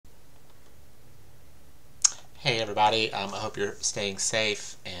Hey everybody, I hope you're staying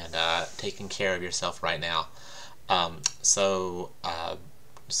safe and taking care of yourself right now. Still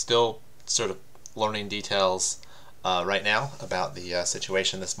sort of learning details right now about the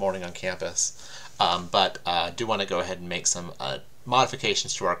situation this morning on campus, but do want to go ahead and make some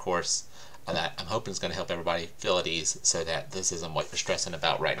modifications to our course that I'm hoping is going to help everybody feel at ease so that this isn't what you're stressing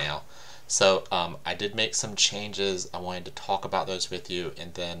about right now. So I did make some changes. I wanted to talk about those with you,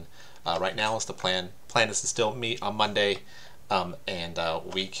 and then right now is the plan. Plan is to still meet on Monday, and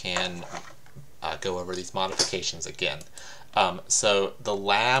we can go over these modifications again. So the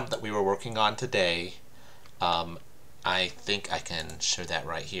lab that we were working on today, I think I can show that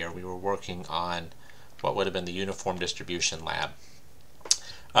right here. We were working on what would have been the uniform distribution lab.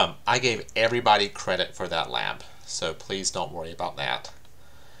 I gave everybody credit for that lab, so please don't worry about that.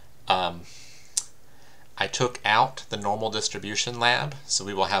 I took out the normal distribution lab, so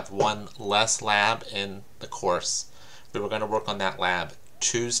we will have one less lab in the course. We were going to work on that lab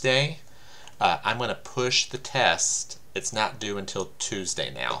Tuesday. I'm going to push the test. It's not due until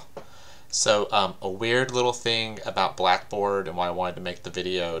Tuesday now. So a weird little thing about Blackboard and why I wanted to make the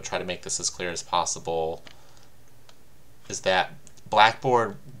video, try to make this as clear as possible, is that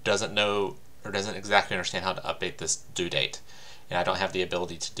Blackboard doesn't know or doesn't exactly understand how to update this due date, and I don't have the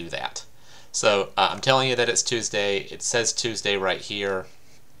ability to do that. So I'm telling you that it's Tuesday. It says Tuesday right here.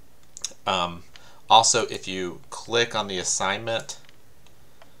 Also, if you click on the assignment,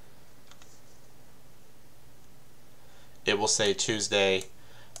 it will say Tuesday,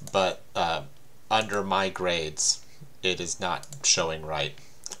 but under my grades, it is not showing right.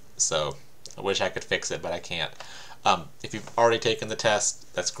 So I wish I could fix it, but I can't. If you've already taken the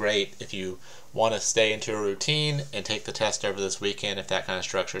test, that's great. If you want to stay into a routine and take the test over this weekend, if that kind of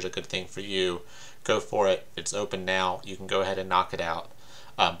structure is a good thing for you, go for it. It's open now. You can go ahead and knock it out.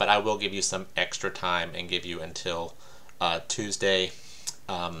 But I will give you some extra time and give you until Tuesday.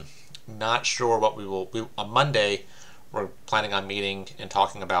 Not sure what we will. On Monday, we're planning on meeting and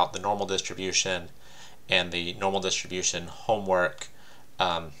talking about the normal distribution and the normal distribution homework.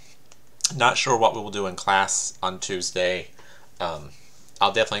 Not sure what we will do in class on Tuesday.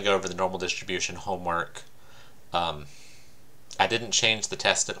 I'll definitely go over the normal distribution homework. I didn't change the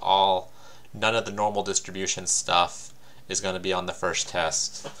test at all. None of the normal distribution stuff is going to be on the first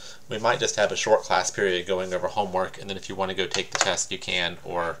test. We might just have a short class period going over homework, and then if you want to go take the test, you can,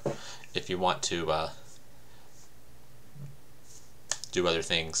 or if you want to do other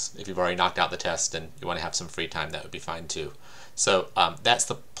things. If you've already knocked out the test and you want to have some free time, that would be fine too. So that's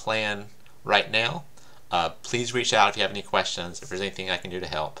the plan right now. Please reach out if you have any questions, if there's anything I can do to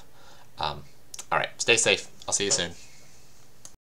help. All right, stay safe. I'll see you soon.